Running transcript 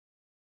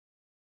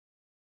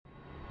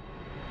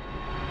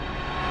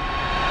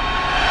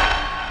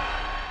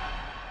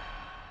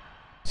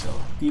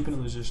deep into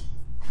losers.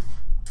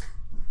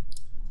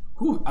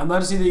 Whew, I'm glad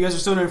to see that you guys are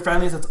still doing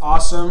friendlies. That's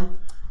awesome.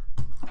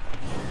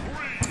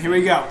 Here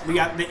we go. We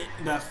got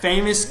the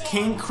famous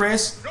King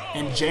Chris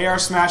and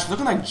Jrsmash,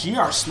 looking like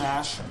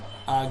Jrsmash,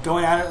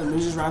 going at it in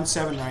losers round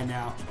 7 right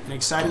now. An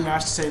exciting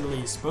match to say the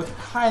least. Both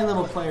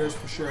high-level players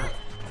for sure.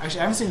 Actually,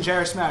 I haven't seen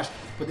Jrsmash,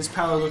 but this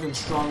Palo looking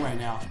strong right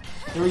now.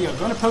 Here we go.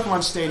 Going to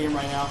Pokemon Stadium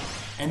right now.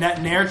 And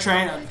that Nair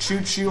train,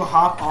 choo-choo,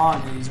 hop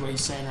on is what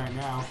he's saying right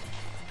now.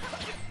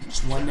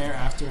 Just one Nair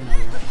after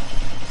another.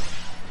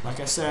 Like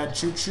I said,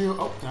 choo-choo.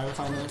 Oh, now we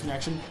find another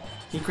connection.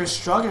 King Chris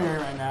struggling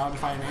right now to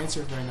find an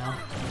answer right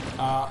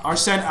now.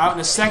 Arsene out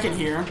in a second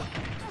here.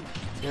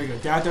 There we go.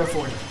 Down there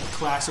for you.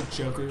 Classic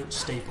Joker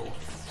staple.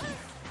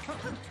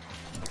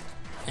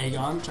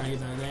 Aegon trying to get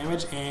that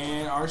damage,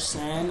 and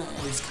Arsene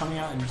is coming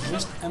out in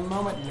just a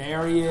moment. And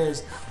there he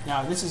is.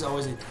 Now, this is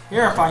always a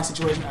terrifying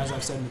situation, as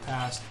I've said in the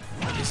past.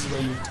 This is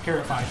where you're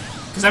terrified.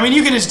 Because, I mean,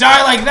 you can just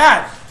die like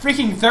that.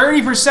 Freaking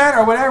 30%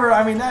 or whatever.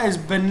 I mean, that is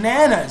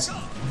bananas.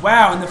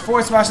 Wow, and the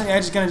forward smash on the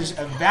edge is going to just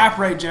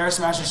evaporate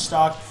Jrsmash's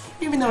stock,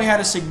 even though he had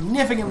a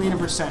significant lead in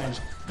percentage.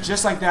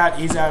 Just like that,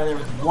 he's out of there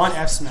with one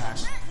F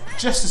smash.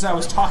 Just as I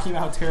was talking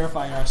about how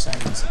terrifying Arsene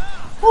is.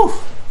 Whew.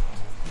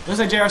 Looks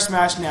like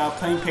Jrsmash now,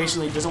 playing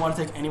patiently, doesn't want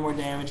to take any more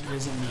damage he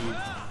doesn't need.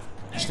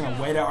 Just going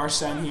to wait out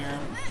Arsene here,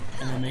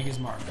 and then make his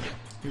mark.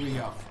 Here we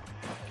go.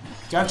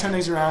 Got to turn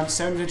things around,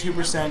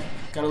 72%,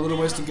 got a little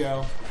ways to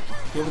go.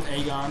 Deal with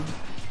Aegon,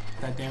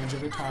 that damage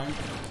over time.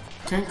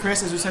 King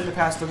Chris, as we said in the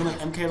past, looking like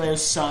MK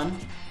Leo's son.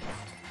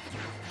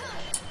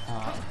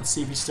 Let's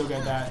see if he's still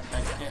got that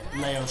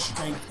Leo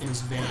strength in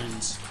his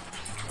veins.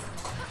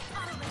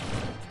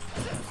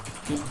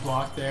 Good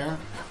block there.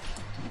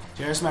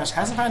 Jrsmash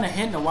hasn't found a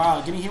hit in a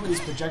while, getting hit with these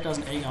projectiles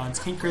and Aegons.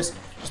 King Chris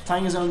just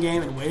playing his own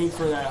game and waiting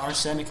for that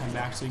Arsene to come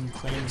back so he can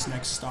claim his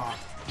next stock.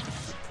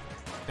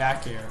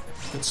 Back air.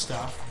 Good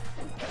stuff.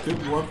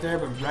 Good warp there,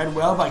 but read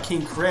well by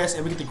King Chris,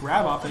 and we get the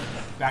grab off it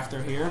back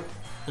there here.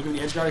 Look at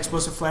the edge guard.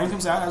 Explosive Flame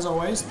comes out, as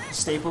always.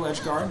 Staple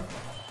edge guard.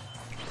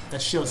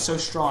 That shield's so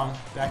strong.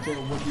 Back there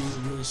would be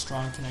a really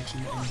strong connection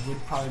and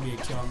would probably be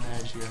a kill on the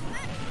edge here.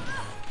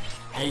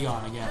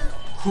 Aegon again.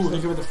 Ooh,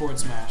 look at the forward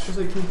smash. Looks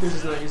like King Chris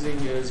is not using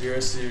his Zero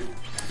Suit.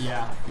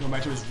 Yeah, going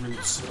back to his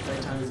roots.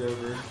 That time is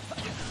over.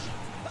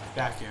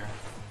 Back air.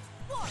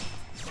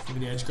 Look at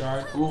the edge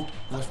guard. Ooh,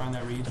 let's find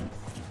that read.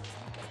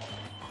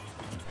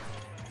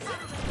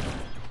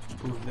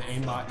 Ooh, the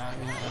aimbot not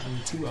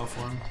doing too well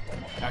for him.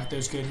 Back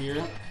throw's good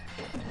here.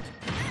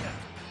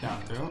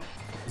 Down throw.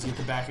 Does he get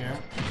the back air?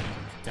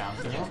 Down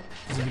throw.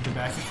 Does he get the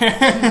back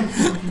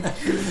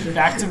air?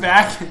 Back to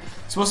back.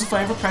 Explosive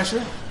Flame for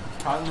pressure.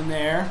 Caught him in the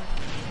air.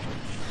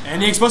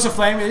 And the Explosive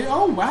Flame.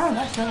 Oh, wow.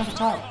 Not cut off the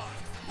top.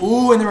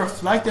 Ooh, and the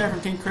Reflect there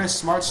from King Chris.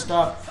 Smart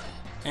stuff.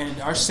 And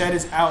our set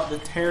is out. The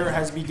terror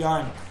has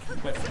begun.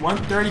 But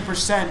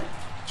 130%.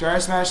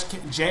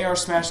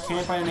 Jrsmash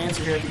can't find an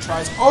answer here if he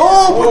tries.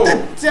 Oh,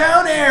 with the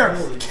down air!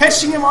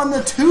 Catching him on the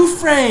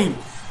 2-frame.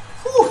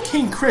 Whew,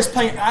 King Chris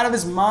playing out of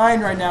his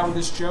mind right now with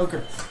this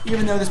Joker.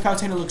 Even though this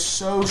Palutena looks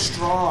so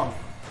strong.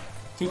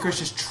 King Chris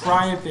just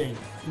triumphing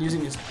and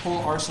using his whole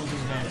arsenal to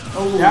his advantage.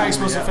 Oh, that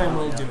Explosive Flame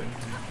will do it.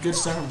 Good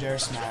stuff from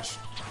Jrsmash.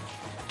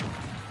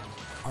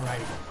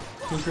 Alrighty.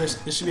 King Chris,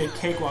 this should be a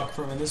cakewalk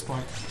for him at this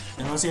point.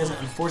 And unless he has an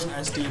unfortunate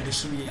SD,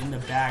 this should be in the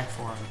bag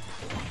for him.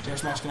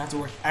 Jrsmash gonna have to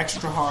work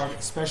extra hard,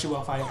 especially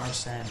while fighting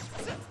Arsene.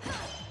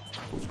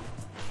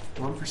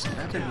 1%.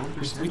 I did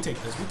 1%. We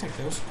take those. We take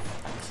those.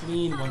 A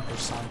clean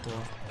 1%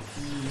 though.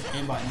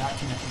 Aimbot not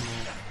connecting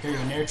there. Here you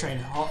go. Nair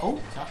train.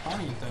 Oh, not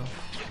finding it though.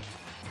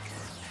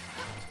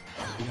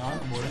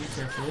 Beyond, avoiding it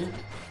carefully.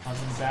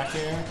 Onto the back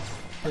air.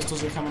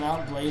 Pistols are coming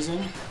out, blazing.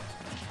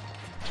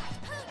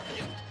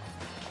 Here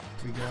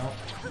we go.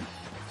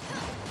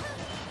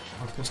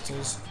 More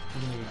pistols.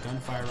 We're gonna get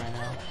gunfire right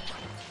now.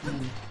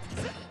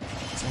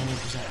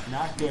 70%.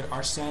 Not good.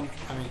 Arsene,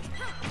 I mean,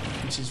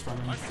 she's from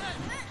him.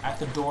 At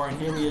the door, and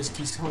here he is.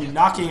 He's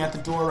knocking at the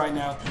door right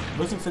now,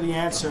 looking for the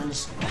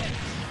answers.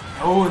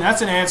 Oh, and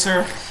that's an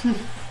answer.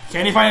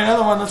 Can he find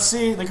another one? Let's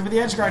see. Looking for the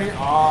edge guard here.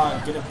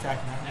 Oh, get him attack.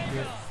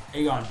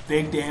 Aegon,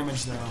 big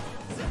damage though.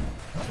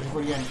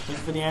 Looking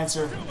for the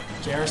answer.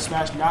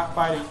 Jrsmash not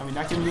fighting. I mean,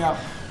 not giving up.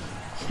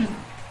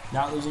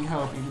 Not losing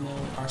hope, even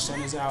though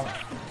Arsene is out.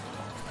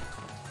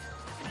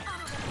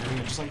 There we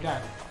go, just like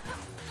that.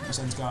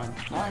 Arsene's gone.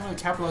 Not even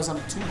really capitalize on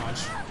it too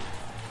much.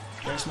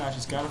 Jrsmash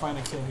has got to find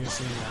a kill here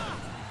soon.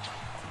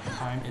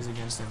 Time is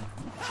against him.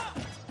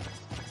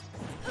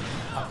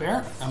 Up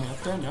there? I mean,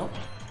 up there? Nope.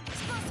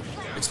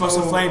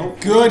 Explosive Flame.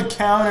 Good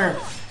counter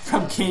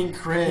from King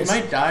Chris.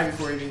 He might die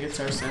before he even gets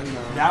Arsene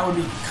though. That would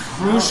be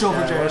crucial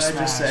for Jrsmash. What did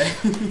I just say?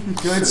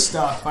 Good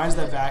stuff. Finds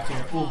that back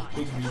air. Ooh,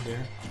 big read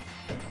there.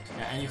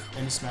 Yeah,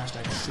 any smash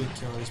deck should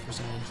kill this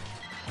percentage.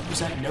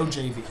 100%, no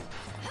JV.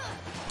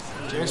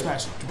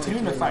 Jrsmash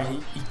continuing to fight.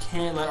 He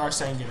can't let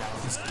Arsene get out.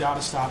 He's got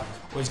to stop,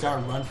 or he's got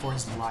to run for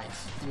his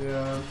life.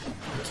 Yeah.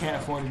 He can't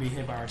afford to be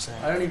hit by Arsene.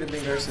 I don't even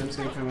think Arsene's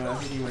going to come out. I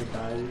think he might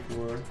die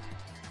before.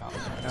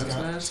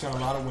 He's got a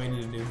lot of waiting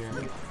to do here. He's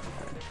going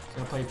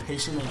to play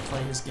patiently and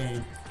play his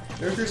game.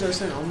 Joker's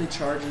Arsene only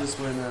charges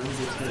when he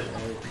gets hit,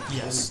 right?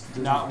 Yes,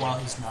 not while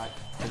he's not.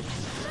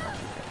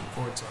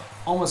 Forward tilt.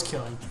 Almost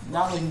killing.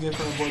 Not looking good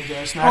for the boy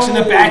there. Smash in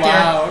the back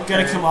air. Okay.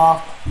 Gotta come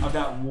off of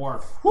that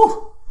warp.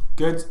 Whew!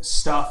 Good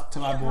stuff to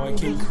my boy,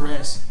 King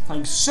Chris.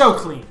 Playing so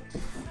clean.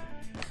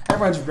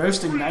 Everyone's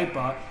roasting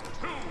Nightbot.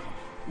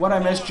 What I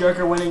missed,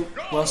 Joker winning.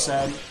 Well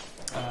said,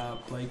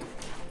 Blake.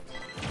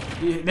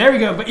 There we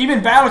go. But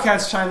even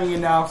Battlecat's chiming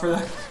in now for the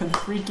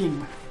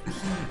freaking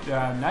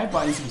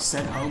Nightbot needs to be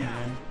sent home,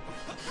 man.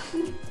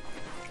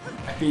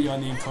 I feel you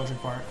on the uncultured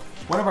part.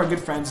 One of our good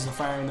friends is a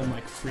Fire Emblem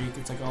like freak.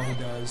 It's like all he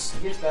does.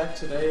 He gets back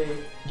today.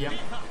 Yep.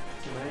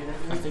 Tonight,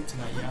 I think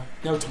tonight, yeah.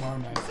 No, tomorrow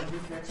night.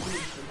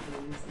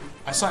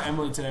 I saw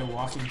Emily today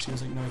walking. She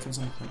was like, "No, he comes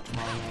on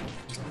tomorrow night."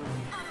 I was like,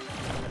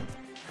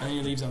 I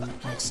think he leaves on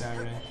next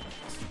Saturday.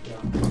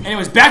 Yeah.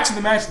 Anyways, back to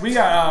the match. We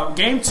got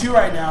game 2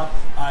 right now.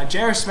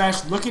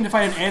 Jrsmash looking to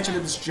find an answer to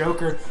this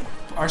Joker.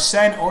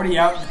 Arsene already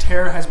out. The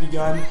terror has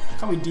begun.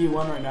 Probably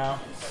D1 right now.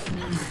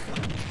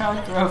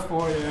 Count throw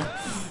 4 there.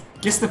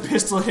 Gets the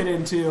pistol hit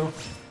in too.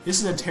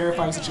 This is a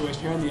terrifying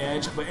situation here on the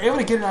edge, but able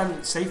to get it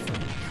on safely.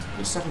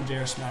 Good stuff from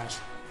Jrsmash.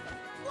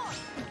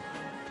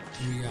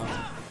 Here we go.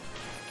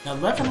 Now,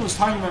 Leffen was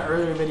talking about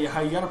earlier in the video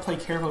how you gotta play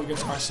careful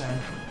against Arsene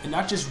and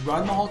not just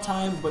run the whole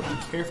time, but be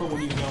careful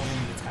when you go in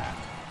and attack.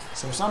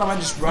 So it's not about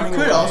just running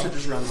away. You could also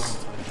just run the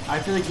whole time. I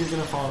feel like you're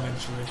gonna fall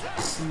eventually.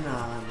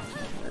 Nah.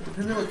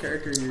 Depending on what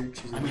character you're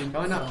choosing. I mean,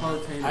 probably not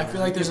Palutena. I feel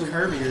like there's a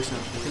Kirby or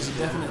something. There's a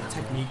definite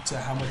technique to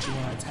how much you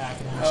want to attack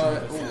and how much you want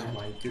to defend. Oh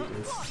my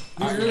goodness.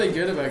 He's really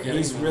good about getting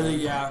He's really,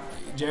 yeah.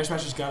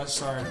 Jrsmash has got to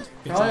start.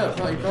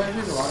 Probably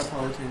has a lot of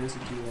Palutenas to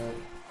do that.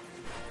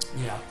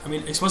 Yeah. I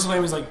mean, Explosive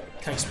Flame is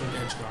like textbook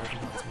edge guard.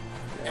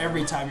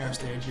 Every time you're on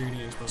stage, you're going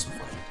to get Explosive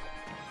Flame.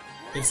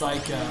 It's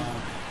like,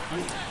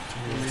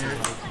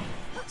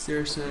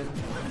 Seriously.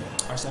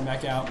 Arsene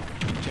back out.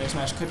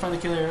 Jrsmash could find the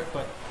killer,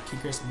 but King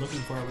Chris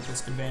looking for it with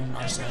this abandoned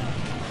Arsene.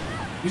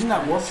 Using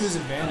that warp to his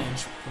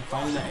advantage, but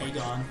finding that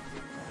Aegon.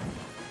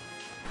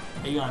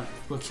 Aegon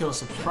will kill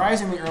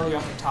surprisingly early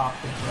off the top.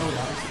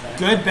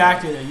 Good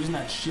back there, using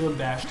that shield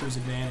bash to his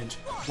advantage.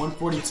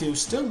 142,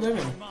 still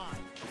living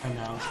right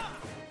now.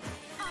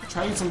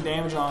 Try to get some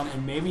damage on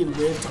and maybe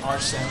live to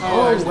Arsene.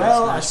 Oh,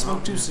 well, I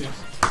spoke too soon.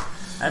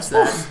 That's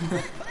that.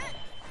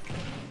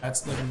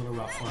 That's looking a little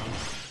rough for him.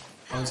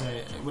 I was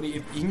like,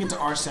 if you can get to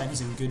Arsene,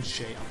 he's in good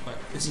shape, but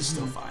this is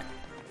still fine.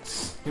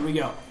 Here we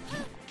go.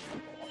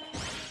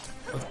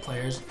 Both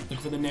players looking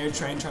for the Nair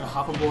train, trying to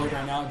hop aboard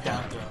right now.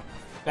 Down throw.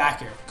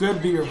 Back air.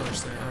 Good B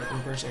reverse there, or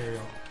reverse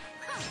aerial.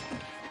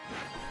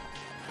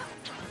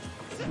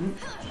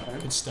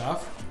 Good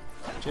stuff.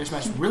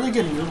 Jrsmash, really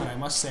good movement, I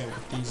must say,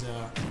 with these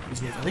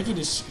moves. I think he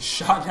just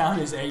shot down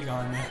his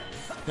Aegon there.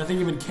 Nothing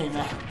even came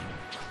out.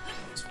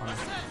 It's funny.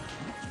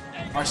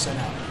 Arsene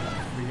out.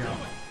 Here we go.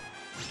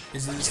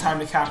 Is it time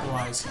to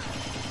capitalize?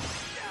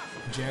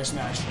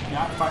 Jrsmash,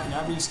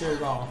 not being scared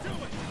at all.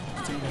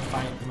 Continuing to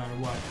fight no matter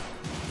what.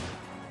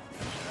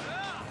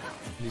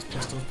 These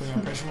pistols putting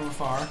on pressure from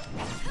afar.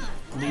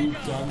 Blue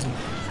guns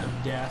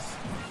of death.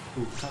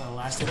 Ooh, kind of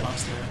last hit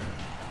box there.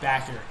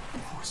 Backer.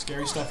 Ooh,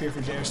 scary stuff here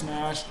for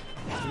Jrsmash.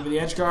 Look at the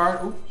edge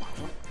guard. Ooh,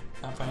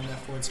 not finding that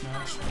forward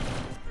smash.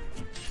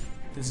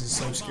 This is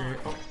so scary.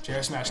 Oh,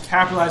 Jrsmash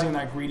capitalizing on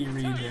that greedy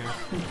read there.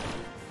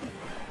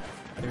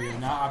 There we go.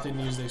 Not opting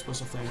to use the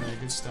explosive flame there.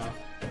 Good stuff.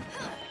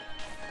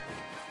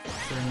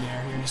 Turn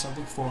there here into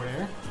something forward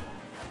air.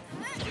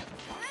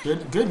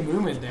 Good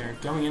movement there.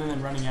 Going in and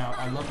then running out.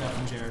 I love that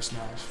from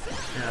Jrsmash.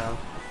 Yeah.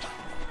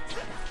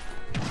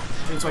 I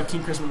think that's why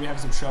King Chris will be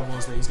having some trouble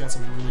is that he's got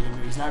some really good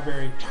moves.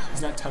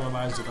 He's not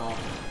televised at all.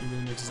 He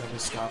really mixes up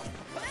his stuff.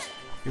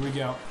 Here we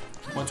go.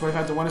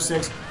 125 to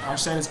 106.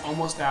 Arsene is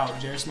almost out.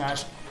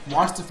 Jrsmash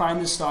wants to find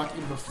this stock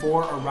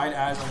before or right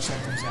as Arsene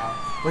comes out.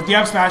 With the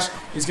up smash,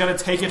 he's going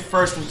to take it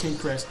first from King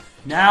Chris.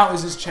 Now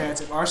is his chance.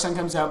 If Arsene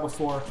comes out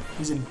before,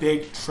 he's in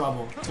big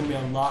trouble. It's going to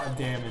be a lot of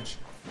damage.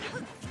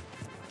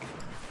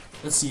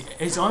 Let's see.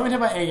 It's only been hit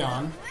by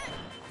Aegon.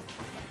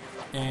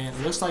 And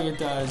it looks like it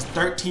does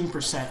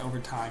 13% over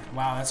time.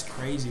 Wow, that's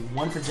crazy.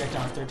 One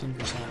projectile, 13%.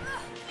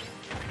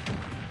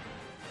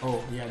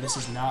 Oh, yeah, this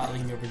is not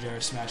looking good for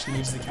Jrsmash. He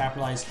needs to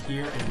capitalize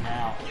here and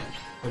now.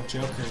 But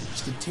Joker,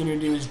 just continue to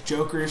do his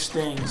Jokerish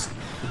things.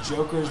 The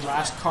Joker's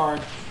last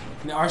card.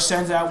 And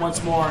Arsene's out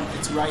once more.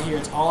 It's right here.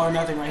 It's all or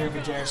nothing right here for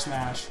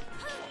Jrsmash.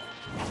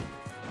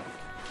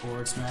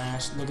 Forward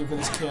smash. Looking for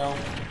this kill.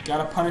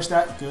 Gotta punish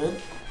that. Good.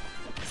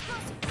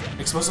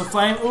 Explosive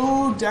flame.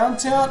 Ooh, down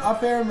tilt.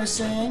 Up air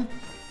missing.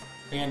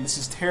 Again, this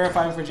is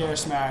terrifying for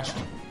Jrsmash.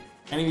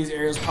 Any of these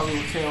aerials probably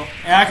will kill.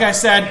 And like I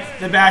said,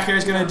 the back air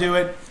is going to do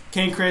it.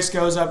 King Chris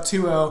goes up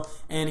 2-0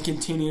 and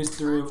continues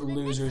through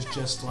losers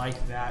just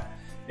like that.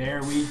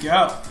 There we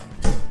go.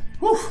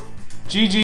 Whew. GG.